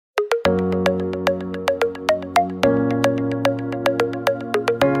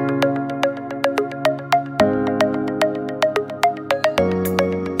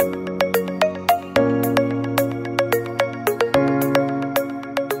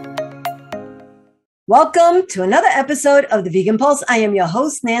Welcome to another episode of the Vegan Pulse. I am your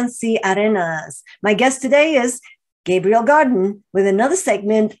host, Nancy Arenas. My guest today is Gabriel Gaarden with another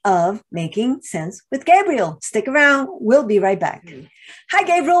segment of Making Sense with Gabriel. Stick around. We'll be right back. Hi,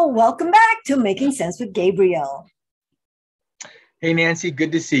 Gabriel. Welcome back to Making Sense with Gabriel. Hey, Nancy.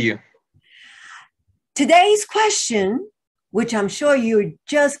 Good to see you. Today's question, which I'm sure you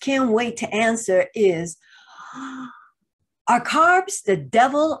just can't wait to answer, is, are carbs the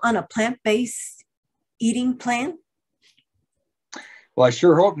devil on a plant-based eating plan? Well, I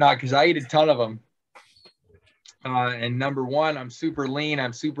sure hope not, because I eat a ton of them. And number one, I'm super lean,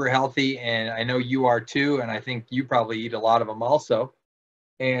 I'm super healthy, and I know you are too. And I think you probably eat a lot of them also.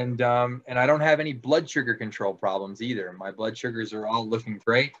 And I don't have any blood sugar control problems either. My blood sugars are all looking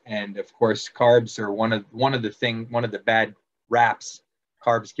great. And of course, carbs are one of the bad raps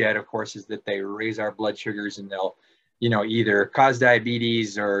carbs get, of course, is that they raise our blood sugars and they'll either cause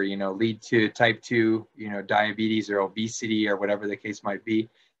diabetes or, lead to type 2, diabetes or obesity or whatever the case might be.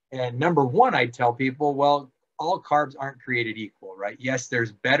 And number one, I tell people, well, all carbs aren't created equal, right? Yes,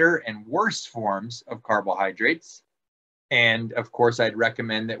 there's better and worse forms of carbohydrates. And of course, I'd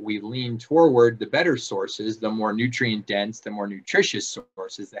recommend that we lean toward the better sources, the more nutrient dense, the more nutritious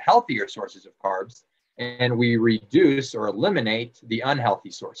sources, the healthier sources of carbs, and we reduce or eliminate the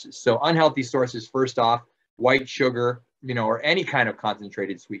unhealthy sources. So unhealthy sources, first off, white sugar, or any kind of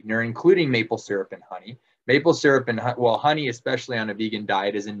concentrated sweetener, including maple syrup and honey. Maple syrup and, honey, especially on a vegan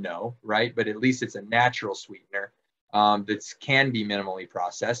diet, is a no, right? But at least it's a natural sweetener that can be minimally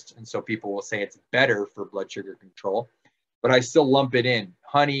processed. And so people will say it's better for blood sugar control. But I still lump it in.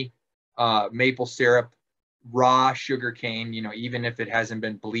 Honey, maple syrup, raw sugar cane, even if it hasn't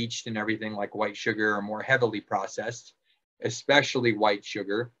been bleached and everything like white sugar or more heavily processed, especially white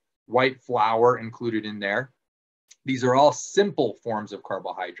sugar, white flour included in there. These are all simple forms of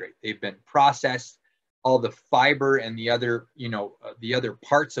carbohydrate. They've been processed. All the fiber and the other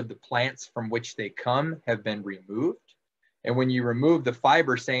parts of the plants from which they come have been removed. And when you remove the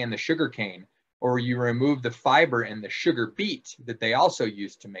fiber, say in the sugar cane, or you remove the fiber in the sugar beet that they also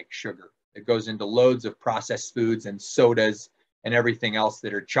use to make sugar, it goes into loads of processed foods and sodas and everything else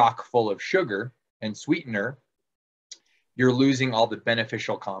that are chock full of sugar and sweetener. You're losing all the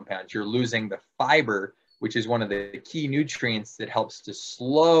beneficial compounds. You're losing the fiber, which is one of the key nutrients that helps to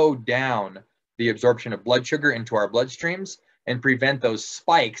slow down the absorption of blood sugar into our bloodstreams and prevent those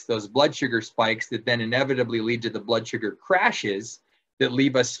spikes, those blood sugar spikes that then inevitably lead to the blood sugar crashes that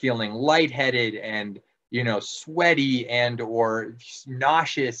leave us feeling lightheaded and, sweaty and or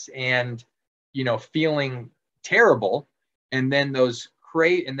nauseous and, feeling terrible. And then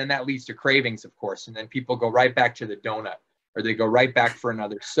that leads to cravings, of course. And then people go right back to the donut, or they go right back for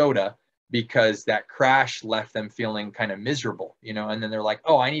another soda because that crash left them feeling kind of miserable, and then they're like,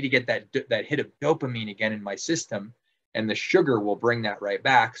 oh, I need to get that hit of dopamine again in my system, and the sugar will bring that right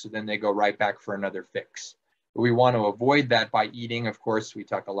back. So then they go right back for another fix. But we want to avoid that by eating, of course, we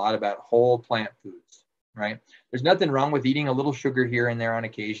talk a lot about whole plant foods, right? There's nothing wrong with eating a little sugar here and there on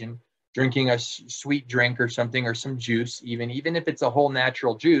occasion, drinking a sweet drink or something, or some juice, even if it's a whole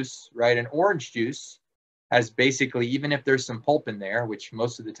natural juice, right? An orange juice has basically, even if there's some pulp in there, which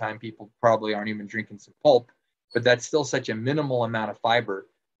most of the time people probably aren't even drinking some pulp, but that's still such a minimal amount of fiber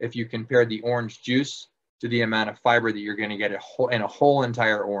if you compare the orange juice to the amount of fiber that you're going to get in a whole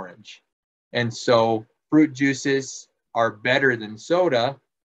entire orange. And so fruit juices are better than soda,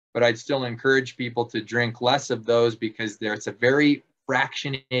 but I'd still encourage people to drink less of those because it's a very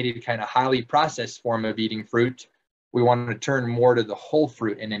fractionated, kind of highly processed form of eating fruit. We want to turn more to the whole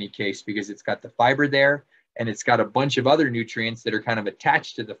fruit in any case because it's got the fiber there and it's got a bunch of other nutrients that are kind of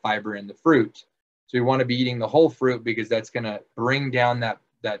attached to the fiber in the fruit. So we want to be eating the whole fruit because that's going to bring down that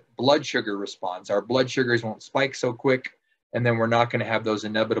blood sugar response. Our blood sugars won't spike so quick, and then we're not going to have those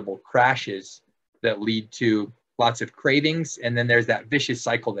inevitable crashes that lead to lots of cravings. And then there's that vicious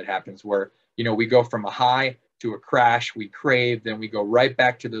cycle that happens where, we go from a high to a crash, we crave, then we go right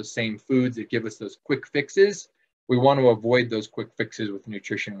back to those same foods that give us those quick fixes. We want to avoid those quick fixes with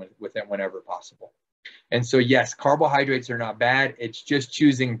nutrition with it whenever possible. And so, yes, carbohydrates are not bad. It's just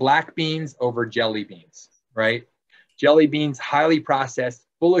choosing black beans over jelly beans, right? Jelly beans, highly processed,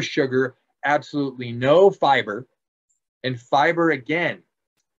 full of sugar, absolutely no fiber. And fiber, again,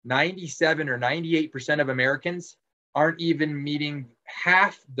 97 or 98% of Americans aren't even meeting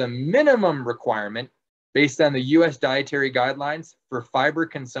half the minimum requirement based on the US dietary guidelines for fiber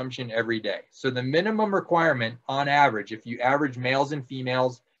consumption every day. So the minimum requirement on average, if you average males and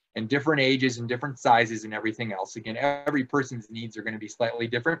females and different ages and different sizes and everything else, again, every person's needs are going to be slightly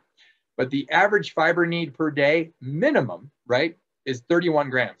different, but the average fiber need per day minimum, right, is 31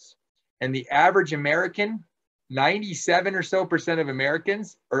 grams. And the average American, 97 or so % of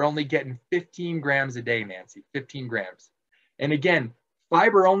Americans are only getting 15 grams a day, Nancy, 15 grams. And again,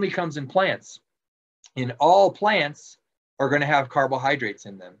 fiber only comes in plants. And all plants are going to have carbohydrates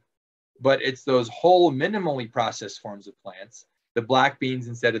in them. But it's those whole minimally processed forms of plants, the black beans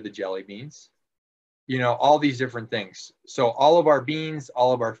instead of the jelly beans, you know, all these different things. So all of our beans,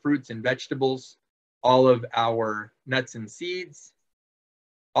 all of our fruits and vegetables, all of our nuts and seeds,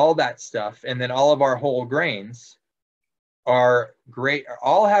 all that stuff, and then all of our whole grains are great,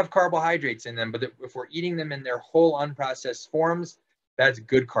 all have carbohydrates in them, but if we're eating them in their whole unprocessed forms, that's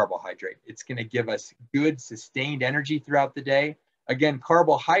good carbohydrate. It's going to give us good sustained energy throughout the day. Again,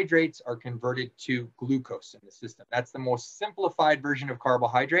 carbohydrates are converted to glucose in the system. That's the most simplified version of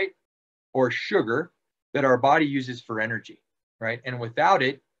carbohydrate or sugar that our body uses for energy, right? And without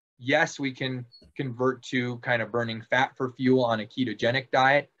it, yes, we can convert to kind of burning fat for fuel on a ketogenic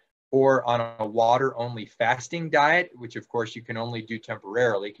diet or on a water-only fasting diet, which of course you can only do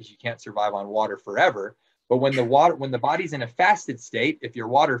temporarily because you can't survive on water forever. But when the body's in a fasted state, if you're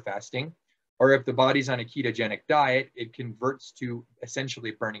water fasting, or if the body's on a ketogenic diet, it converts to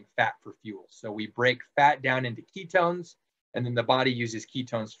essentially burning fat for fuel. So we break fat down into ketones, and then the body uses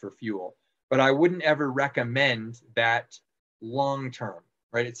ketones for fuel. But I wouldn't ever recommend that long-term,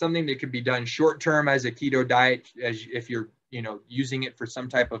 right? It's something that could be done short-term as a keto diet, as if you're, you know, using it for some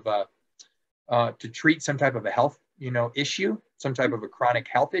type of to treat some type of a health, you know, issue, some type of a chronic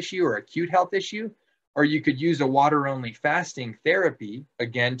health issue or acute health issue. Or you could use a water-only fasting therapy,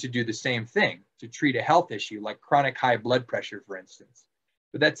 again, to do the same thing, to treat a health issue like chronic high blood pressure, for instance.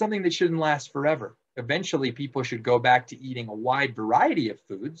 But that's something that shouldn't last forever. Eventually, people should go back to eating a wide variety of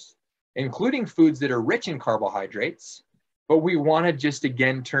foods, including foods that are rich in carbohydrates. But we want to just,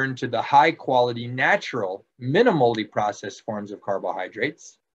 again, turn to the high-quality, natural, minimally processed forms of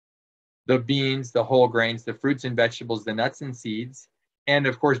carbohydrates, the beans, the whole grains, the fruits and vegetables, the nuts and seeds. And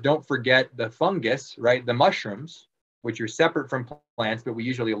of course, don't forget the fungus, right? The mushrooms, which are separate from plants, but we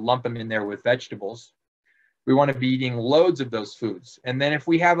usually lump them in there with vegetables. We want to be eating loads of those foods. And then if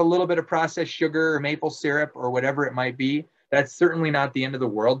we have a little bit of processed sugar or maple syrup or whatever it might be, that's certainly not the end of the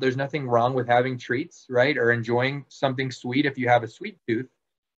world. There's nothing wrong with having treats, right? Or enjoying something sweet if you have a sweet tooth.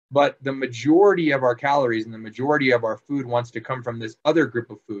 But the majority of our calories and the majority of our food wants to come from this other group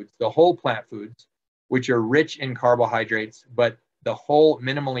of foods, the whole plant foods, which are rich in carbohydrates, but the whole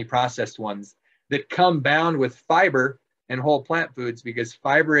minimally processed ones that come bound with fiber and whole plant foods, because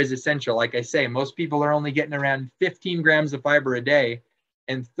fiber is essential. Like I say, most people are only getting around 15 grams of fiber a day,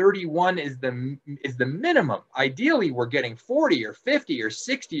 and 31 is the minimum. Ideally, we're getting 40 or 50 or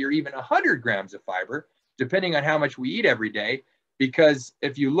 60 or even 100 grams of fiber, depending on how much we eat every day. Because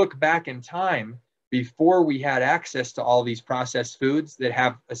if you look back in time, before we had access to all these processed foods that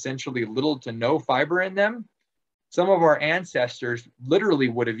have essentially little to no fiber in them, some of our ancestors literally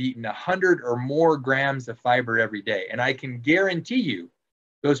would have eaten 100 or more grams of fiber every day. And I can guarantee you,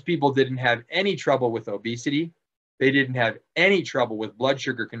 those people didn't have any trouble with obesity. They didn't have any trouble with blood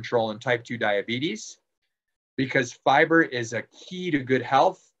sugar control and type 2 diabetes, because fiber is a key to good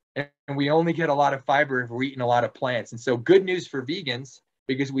health. And we only get a lot of fiber if we're eating a lot of plants. And so good news for vegans,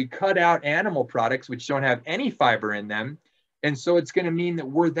 because we cut out animal products which don't have any fiber in them. And so it's going to mean that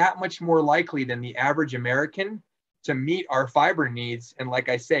we're that much more likely than the average American to meet our fiber needs. And like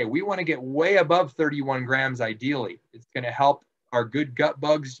I say, we want to get way above 31 grams ideally. It's going to help our good gut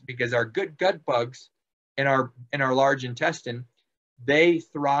bugs, because our good gut bugs in our large intestine, they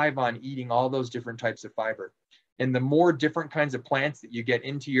thrive on eating all those different types of fiber. And the more different kinds of plants that you get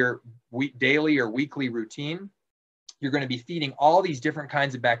into your daily or weekly routine, you're going to be feeding all these different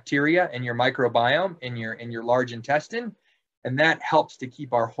kinds of bacteria in your microbiome, in your large intestine. And that helps to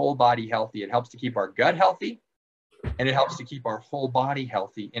keep our whole body healthy. It helps to keep our gut healthy. And it helps to keep our whole body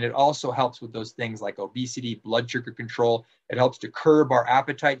healthy. And it also helps with those things like obesity, blood sugar control. It helps to curb our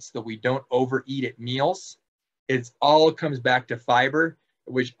appetite so that we don't overeat at meals. It all comes back to fiber,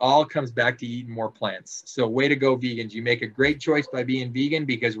 which all comes back to eating more plants. So way to go, vegans. You make a great choice by being vegan,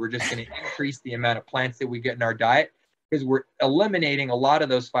 because we're just going to increase the amount of plants that we get in our diet, because we're eliminating a lot of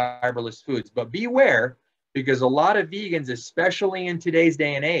those fiberless foods. But beware, because a lot of vegans, especially in today's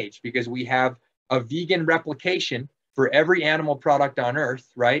day and age, because we have a vegan replication for every animal product on earth,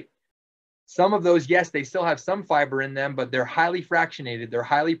 right? Some of those, yes, they still have some fiber in them, but they're highly fractionated. They're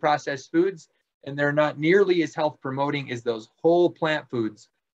highly processed foods, and they're not nearly as health promoting as those whole plant foods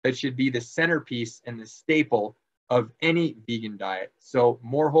that should be the centerpiece and the staple of any vegan diet. So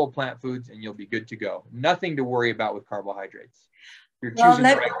more whole plant foods and you'll be good to go. Nothing to worry about with carbohydrates. You're choosing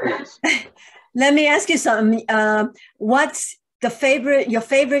the right foods. Let me ask you something. What's your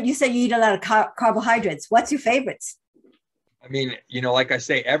favorite, you said you eat a lot of carbohydrates. What's your favorites? I mean, like I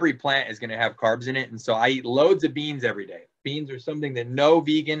say, every plant is going to have carbs in it. And so I eat loads of beans every day. Beans are something that no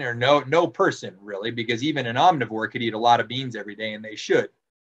vegan or no person really, because even an omnivore could eat a lot of beans every day, and they should.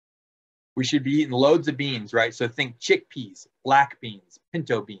 We should be eating loads of beans, right? So think chickpeas, black beans,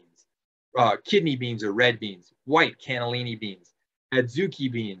 pinto beans, kidney beans or red beans, white cannellini beans,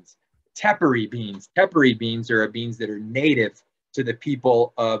 adzuki beans, tepary beans. Tepary beans are beans that are native to the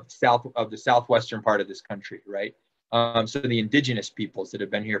people of the southwestern part of this country, right? So the indigenous peoples that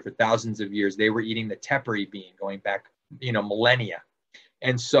have been here for thousands of years, they were eating the tepary bean going back, millennia.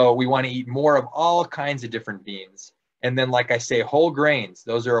 And so we want to eat more of all kinds of different beans. And then, like I say, whole grains,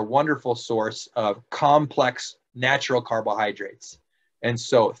 those are a wonderful source of complex natural carbohydrates. And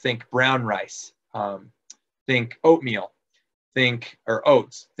so think brown rice, think oatmeal, or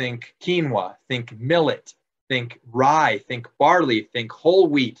oats, think quinoa, think millet, think rye, think barley, think whole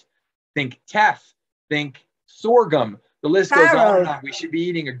wheat, think teff, think sorghum. The list goes on and on. We should be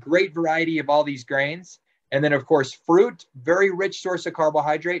eating a great variety of all these grains. And then, of course, fruit, very rich source of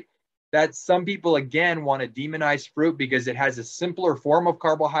carbohydrate. That some people, again, want to demonize fruit because it has a simpler form of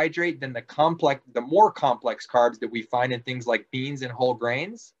carbohydrate than the more complex carbs that we find in things like beans and whole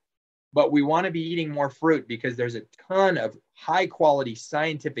grains. But we want to be eating more fruit because there's a ton of high quality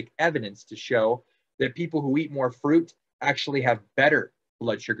scientific evidence to show that people who eat more fruit actually have better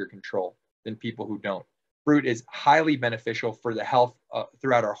blood sugar control than people who don't. Fruit is highly beneficial for the health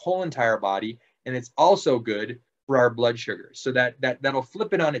throughout our whole entire body, and it's also good for our blood sugar. So that'll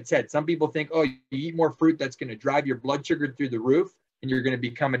flip it on its head. Some people think, oh, you eat more fruit, that's going to drive your blood sugar through the roof, and you're going to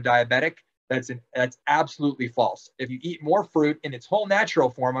become a diabetic. That's absolutely false. If you eat more fruit in its whole natural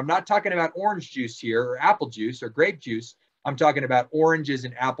form, I'm not talking about orange juice here or apple juice or grape juice. I'm talking about oranges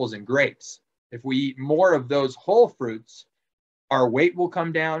and apples and grapes. If we eat more of those whole fruits, our weight will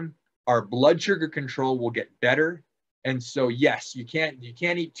come down, our blood sugar control will get better. And so, yes, you can't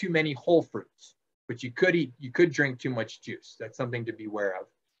eat too many whole fruits, but you could drink too much juice. That's something to be aware of.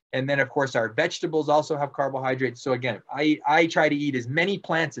 And then, of course, our vegetables also have carbohydrates. So again, I try to eat as many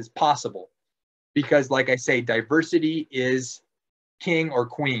plants as possible because, like I say, diversity is king or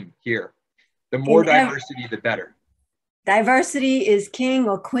queen here. The more diversity, the better. Diversity is king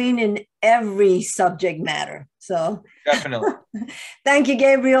or queen in every subject matter. So definitely. Thank you,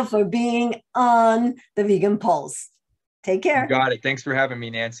 Gabriel, for being on the Vegan Pulse. Take care. You got it. Thanks for having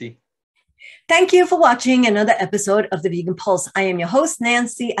me, Nancy. Thank you for watching another episode of the Vegan Pulse. I am your host,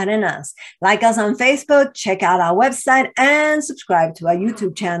 Nancy Arenas. Like us on Facebook, check out our website, and subscribe to our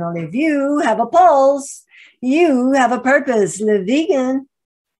YouTube channel. If you have a pulse, you have a purpose. Live vegan.